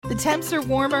The temps are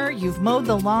warmer, you've mowed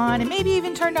the lawn, and maybe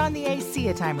even turned on the AC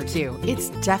a time or two. It's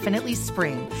definitely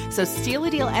spring. So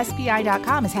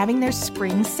StealADealSPI.com is having their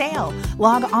spring sale.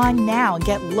 Log on now and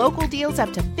get local deals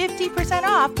up to 50%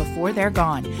 off before they're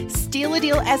gone.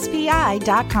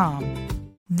 StealADealSPI.com.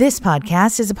 This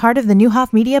podcast is a part of the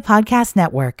Newhoff Media Podcast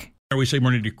Network. We say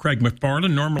morning to Craig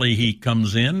McFarland. Normally he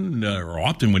comes in, or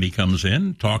often when he comes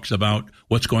in, talks about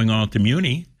what's going on at the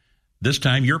Muni. This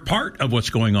time you're part of what's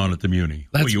going on at the Muni.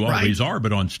 That's well, you right. always are,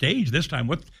 but on stage this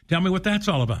time, tell me what that's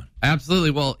all about.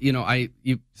 Absolutely. Well,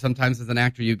 you sometimes as an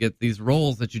actor you get these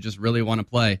roles that you just really want to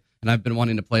play, and I've been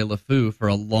wanting to play LeFou for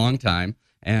a long time,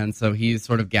 and so he's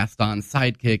sort of Gaston's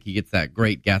sidekick. He gets that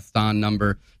great Gaston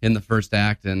number in the first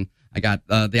act, and I got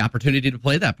the opportunity to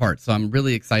play that part, so I'm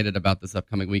really excited about this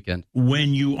upcoming weekend.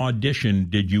 When you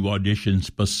auditioned, did you audition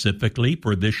specifically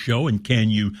for this show? And can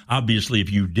you, obviously, if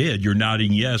you did, you're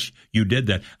nodding yes, you did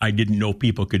that. I didn't know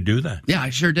people could do that. Yeah,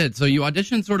 I sure did. So you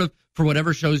audition sort of for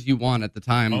whatever shows you want at the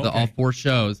time, Okay. all 4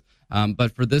 shows.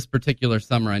 But for this particular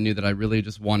summer, I knew that I really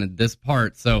just wanted this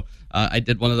part. So I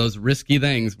did one of those risky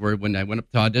things where when I went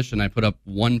up to audition, I put up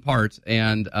one part,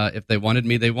 and if they wanted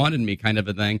me, they wanted me kind of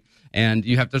a thing. And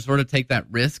you have to sort of take that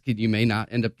risk, and you may not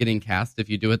end up getting cast if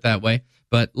you do it that way.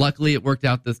 But luckily, it worked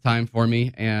out this time for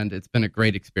me, and it's been a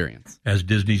great experience. Has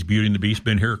Disney's Beauty and the Beast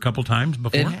been here a couple times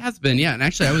before? It has been, yeah. And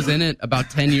actually, I was in it about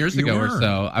 10 years ago or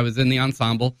so. I was in the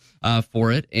ensemble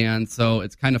for it, and so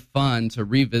it's kind of fun to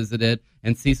revisit it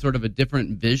and see sort of a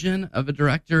different vision of a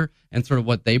director and sort of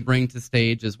what they bring to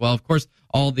stage as well. Of course,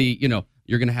 all the,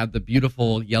 you're going to have the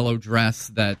beautiful yellow dress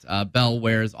that Belle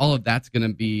wears. All of that's going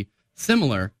to be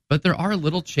similar, but there are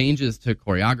little changes to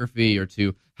choreography or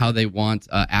to how they want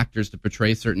actors to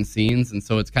portray certain scenes, and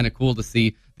so it's kind of cool to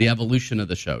see the evolution of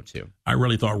the show, too. I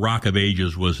really thought Rock of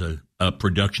Ages was a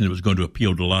production that was going to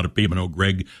appeal to a lot of people. I know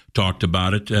Greg talked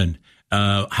about it, and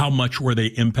how much were they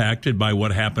impacted by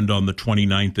what happened on the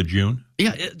 29th of June?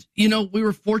 Yeah, we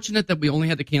were fortunate that we only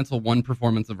had to cancel one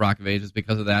performance of Rock of Ages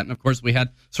because of that. And, of course, we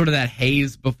had sort of that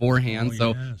haze beforehand,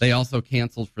 so yes. They also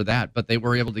canceled for that. But they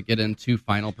were able to get in 2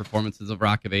 final performances of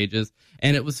Rock of Ages.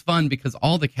 And it was fun because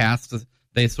all the casts,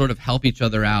 they sort of help each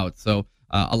other out. So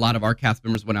a lot of our cast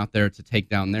members went out there to take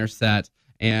down their set.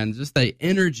 And just the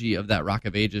energy of that Rock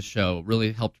of Ages show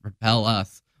really helped propel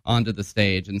us onto the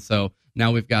stage. And so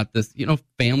now we've got this,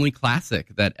 family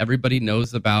classic that everybody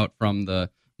knows about from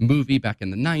the movie back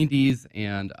in the 90s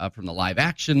and from the live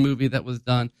action movie that was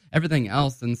done, everything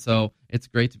else. And so it's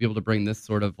great to be able to bring this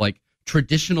sort of like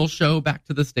traditional show back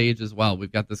to the stage as well.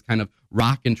 We've got this kind of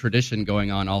rock and tradition going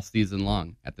on all season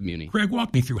long at the Muni. Greg,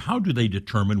 walk me through, how do they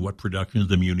determine what productions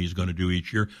the Muni is going to do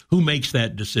each year? Who makes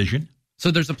that decision?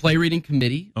 So there's a play reading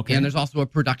committee, okay, and there's also a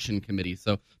production committee.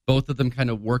 So both of them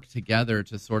kind of work together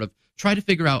to sort of try to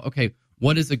figure out, okay,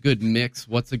 what is a good mix?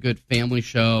 What's a good family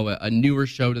show, a newer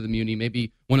show to the Muni,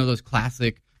 maybe one of those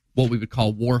classic, what we would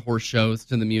call warhorse shows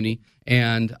to the Muni.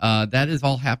 And that is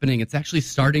all happening. It's actually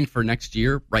starting for next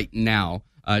year right now.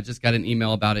 I just got an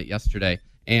email about it yesterday.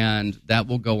 And that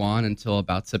will go on until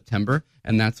about September.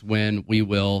 And that's when we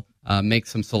will make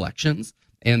some selections.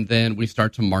 And then we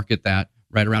start to market that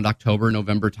right around October,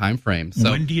 November timeframe.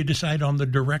 So when do you decide on the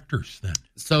directors then?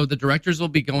 So the directors will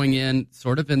be going in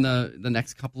sort of in the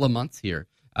next couple of months here.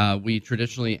 We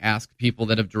traditionally ask people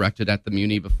that have directed at the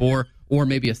Muni before or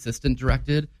maybe assistant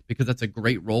directed, because that's a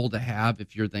great role to have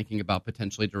if you're thinking about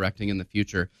potentially directing in the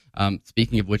future.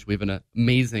 Speaking of which, we have an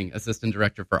amazing assistant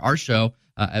director for our show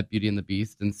at Beauty and the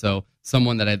Beast. And so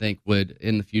someone that I think would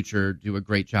in the future do a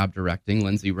great job directing,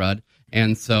 Lindsay Rudd.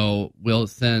 And so we'll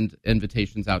send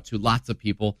invitations out to lots of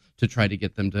people to try to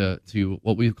get them to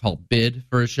what we call bid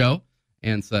for a show.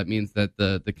 And so that means that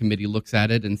the committee looks at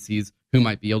it and sees who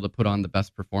might be able to put on the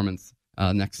best performance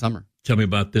next summer. Tell me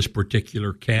about this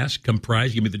particular cast. Give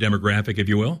me the demographic, if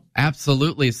you will.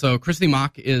 Absolutely. So Christy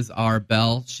Mock is our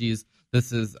Belle.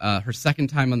 This is her second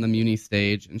time on the Muni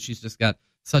stage, and she's just got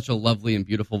such a lovely and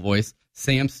beautiful voice.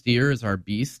 Sam Steer is our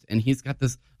Beast, and he's got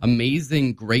this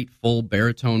amazing, great, full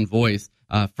baritone voice.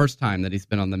 First time that he's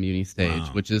been on the Muni stage,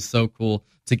 wow, which is so cool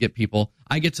to get people.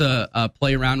 I get to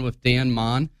play around with Dan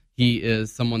Mon. He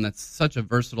is someone that's such a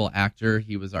versatile actor.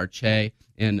 He was our Che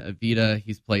in Evita.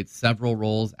 He's played several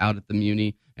roles out at the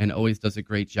Muni and always does a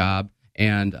great job.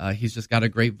 And he's just got a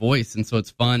great voice. And so it's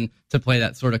fun to play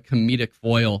that sort of comedic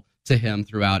foil to him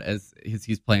throughout as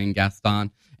he's playing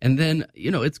Gaston. And then,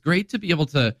 it's great to be able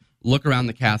to look around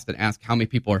the cast and ask how many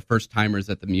people are first-timers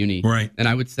at the Muni. Right. And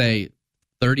I would say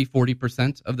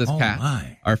 30-40% of this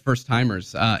cast are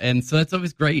first-timers. And so that's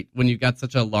always great when you've got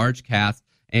such a large cast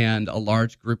and a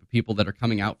large group of people that are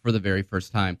coming out for the very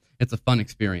first time. It's a fun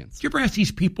experience. Did you ever ask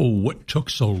these people what took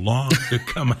so long to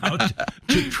come out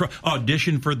to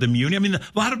audition for the Muni? I mean, a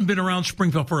lot of them have been around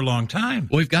Springfield for a long time.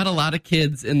 Well, we've got a lot of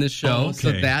kids in this show,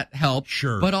 so that helps.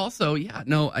 Sure. But also,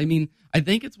 I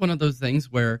think it's one of those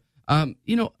things where,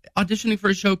 auditioning for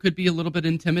a show could be a little bit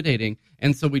intimidating.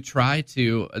 And so we try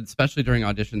to, especially during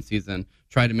audition season,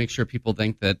 try to make sure people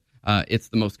think that it's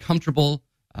the most comfortable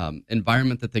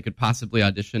environment that they could possibly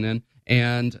audition in.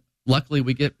 And luckily,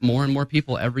 we get more and more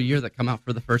people every year that come out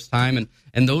for the first time.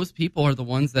 And those people are the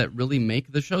ones that really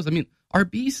make the shows. I mean, our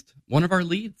Beast, one of our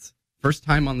leads, first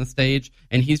time on the stage,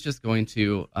 and he's just going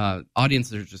to,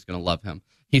 audiences are just going to love him.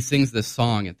 He sings this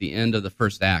song at the end of the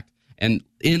first act. And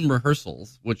in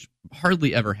rehearsals, which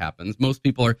hardly ever happens, most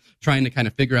people are trying to kind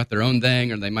of figure out their own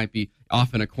thing, or they might be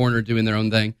off in a corner doing their own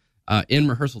thing. In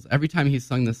rehearsals, every time he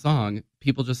sung this song,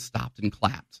 people just stopped and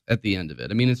clapped at the end of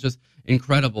it. I mean, it's just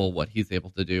incredible what he's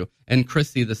able to do. And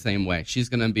Chrissy the same way. She's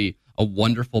going to be a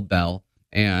wonderful belle.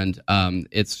 And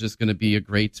it's just going to be a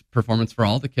great performance for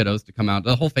all the kiddos to come out,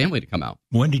 the whole family to come out.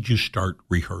 When did you start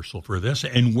rehearsal for this?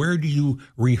 And where do you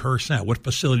rehearse at? What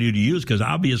facility do you use? Because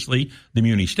obviously the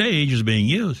Muni stage is being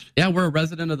used. Yeah, we're a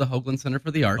resident of the Hoagland Center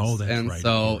for the Arts. Oh, that's and right.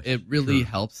 So it really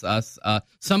helps us.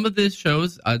 Some of these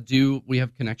shows we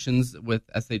have connections with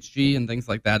SHG and things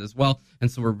like that as well.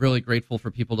 And so we're really grateful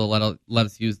for people to let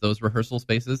us use those rehearsal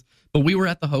spaces. But we were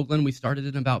at the Hoagland. We started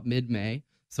in about mid-May.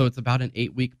 So it's about an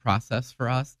 8-week process for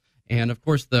us. And, of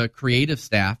course, the creative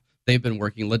staff, they've been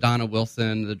working. LaDonna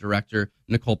Wilson, the director,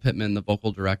 Nicole Pittman, the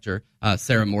vocal director,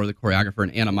 Sarah Moore, the choreographer,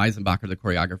 and Anna Meisenbacher, the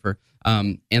choreographer.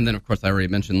 And then, of course, I already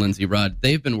mentioned Lindsay Rudd.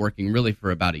 They've been working really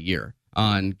for about a year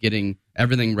on getting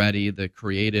everything ready, the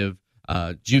creative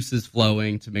juices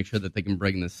flowing to make sure that they can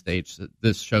bring this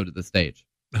show to the stage.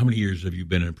 How many years have you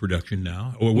been in production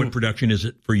now? Or what production is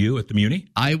it for you at the Muni?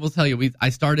 I will tell you,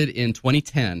 I started in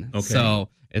 2010. Okay. So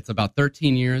it's about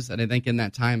 13 years, and I think in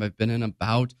that time I've been in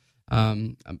about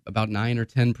 9 or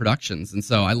 10 productions, and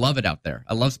so I love it out there.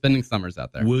 I love spending summers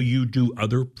out there. Will you do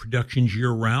other productions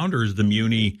year-round, or is the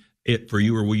Muni it for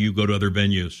you, or will you go to other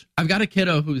venues? I've got a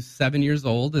kiddo who's 7 years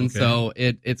old, and so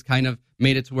it's kind of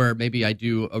made it to where maybe I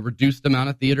do a reduced amount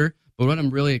of theater, but what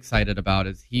I'm really excited about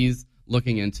is he's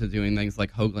looking into doing things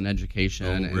like Hoagland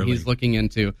Education, and he's looking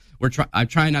into. I'm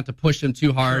trying not to push him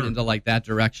too hard into like that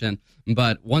direction,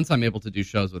 but once I'm able to do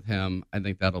shows with him, I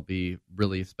think that'll be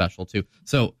really special too.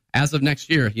 So as of next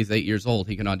year, he's 8 years old.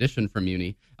 He can audition for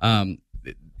Muni.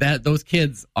 Those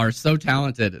kids are so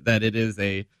talented that it is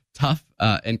a tough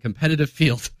and competitive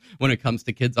field when it comes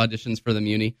to kids auditions for the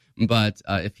Muni. But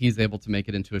if he's able to make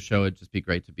it into a show, it'd just be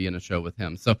great to be in a show with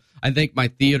him. So I think my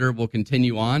theater will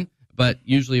continue on, but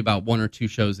usually about 1 or 2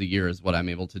 shows a year is what I'm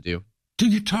able to do. Do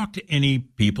you talk to any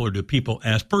people, or do people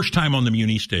ask, first time on the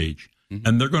Muni stage,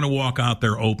 and they're going to walk out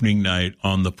there opening night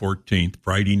on the 14th,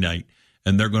 Friday night,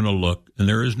 and they're going to look, and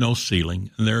there is no ceiling,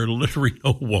 and there are literally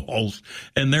no walls,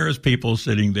 and there is people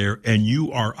sitting there, and you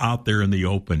are out there in the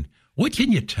open. What can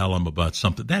you tell them about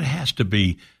something? That has to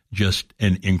be just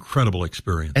an incredible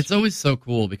experience. It's always so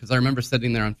cool because I remember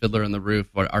sitting there on Fiddler on the Roof,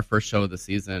 our first show of the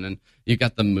season, and you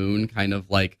got the moon kind of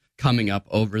like coming up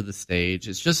over the stage.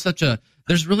 It's just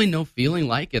there's really no feeling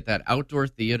like it, that outdoor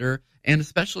theater. And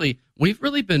especially, we've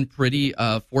really been pretty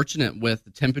fortunate with the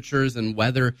temperatures and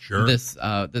weather this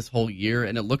whole year.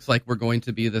 And it looks like we're going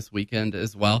to be this weekend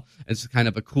as well. It's just kind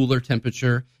of a cooler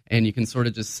temperature, and you can sort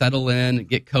of just settle in,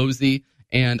 get cozy.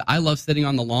 And I love sitting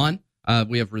on the lawn.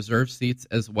 We have reserved seats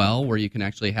as well, where you can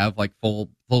actually have like full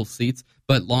seats.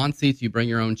 But lawn seats, you bring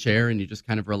your own chair and you just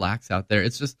kind of relax out there.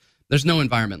 It's just, there's no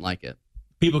environment like it.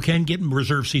 People can get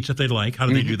reserved seats if they'd like. How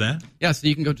do they do that? Yeah, so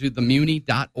you can go to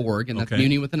themuni.org, and that's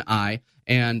Muni with an I,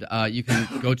 and you can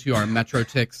go to our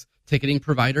MetroTix ticketing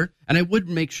provider. And I would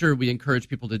make sure we encourage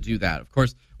people to do that. Of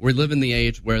course, we live in the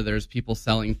age where there's people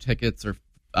selling tickets or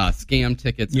scam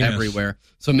tickets everywhere.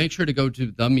 So make sure to go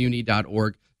to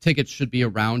themuni.org. Tickets should be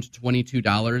around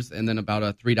 $22 and then about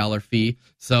a $3 fee.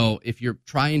 So if you're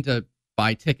trying to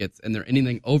buy tickets and they're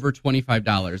anything over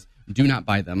 $25, do not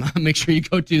buy them. Make sure you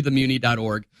go to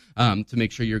themuni.org to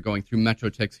make sure you're going through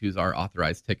MetroTix, who's our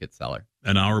authorized ticket seller.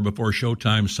 An hour before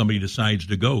showtime, somebody decides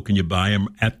to go. Can you buy them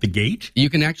at the gate? You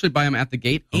can actually buy them at the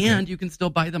gate, and you can still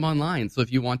buy them online. So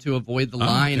if you want to avoid the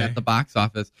line at the box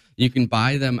office, you can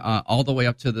buy them all the way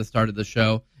up to the start of the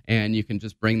show, and you can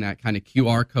just bring that kind of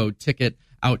QR code ticket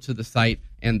out to the site,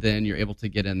 and then you're able to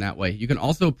get in that way. You can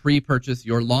also pre-purchase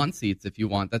your lawn seats if you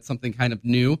want. That's something kind of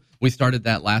new. We started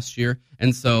that last year.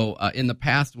 And so in the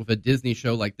past, with a Disney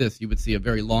show like this, you would see a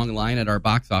very long line at our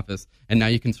box office, and now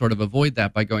you can sort of avoid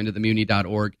that by going to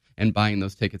themuni.org and buying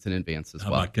those tickets in advance as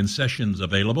well. How about concessions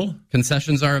available?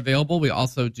 Concessions are available. We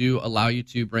also do allow you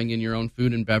to bring in your own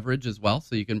food and beverage as well,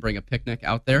 so you can bring a picnic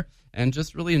out there and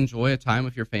just really enjoy a time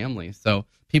with your family. So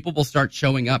people will start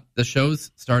showing up. The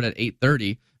shows start at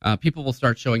 8:30. People will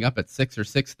start showing up at 6 or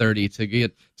 6:30 to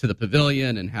get to the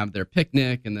pavilion and have their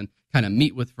picnic and then kind of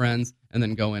meet with friends and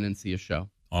then go in and see a show.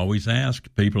 Always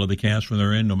ask people of the cast when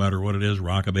they're in, no matter what it is,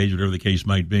 rock of age, whatever the case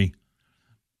might be.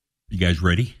 You guys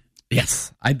ready?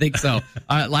 Yes, I think so.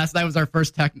 Last night was our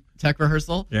first tech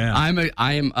rehearsal. Yeah.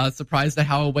 I am surprised at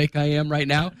how awake I am right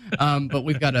now. But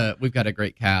we've got a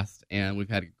great cast, and we've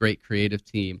had a great creative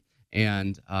team,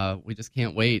 and we just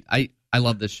can't wait. I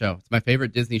love this show. It's my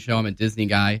favorite Disney show. I'm a Disney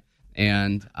guy,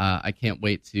 and I can't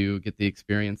wait to get the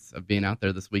experience of being out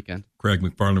there this weekend. Craig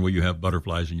McFarland, will you have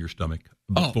butterflies in your stomach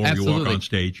before you walk on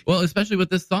stage? Well, especially with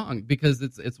this song, because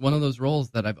it's one of those roles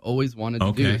that I've always wanted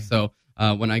to do. So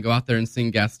when I go out there and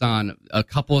sing Gaston, a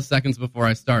couple of seconds before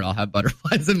I start, I'll have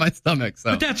butterflies in my stomach.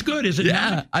 So, but that's good, is it?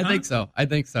 Yeah, I think so.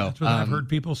 That's what I've heard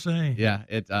people say. Yeah,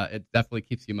 it definitely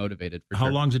keeps you motivated. For How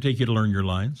sure. long does it take you to learn your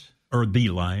lines? Or the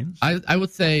lines? I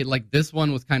would say like this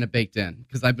one was kind of baked in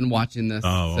because I've been watching this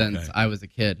since I was a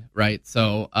kid, right?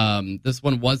 So this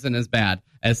one wasn't as bad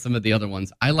as some of the other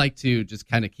ones. I like to just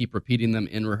kind of keep repeating them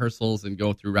in rehearsals and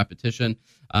go through repetition.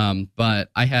 But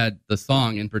I had the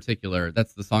song in particular.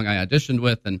 That's the song I auditioned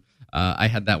with, and I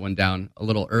had that one down a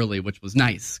little early, which was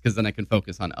nice because then I can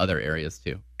focus on other areas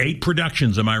too. 8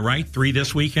 productions, am I right? 3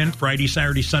 this weekend, Friday,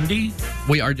 Saturday, Sunday?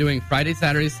 We are doing Friday,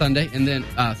 Saturday, Sunday, and then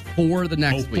 4 the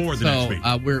next week. 4 the next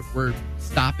week. We're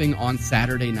stopping on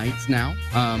Saturday nights now.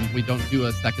 We don't do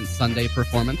a second Sunday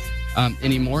performance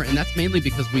anymore, and that's mainly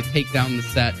because we take down the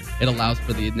set. It allows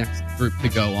for the next group to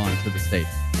go on to the stage.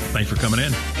 Thanks for coming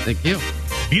in. Thank you.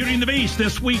 Beauty and the Beast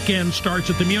this weekend starts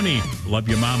at the Muni. Love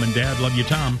you, Mom and Dad. Love you,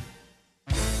 Tom.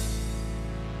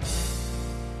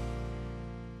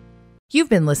 You've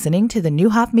been listening to the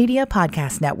Newhoff Media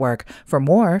Podcast Network. For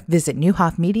more, visit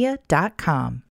newhoffmedia.com.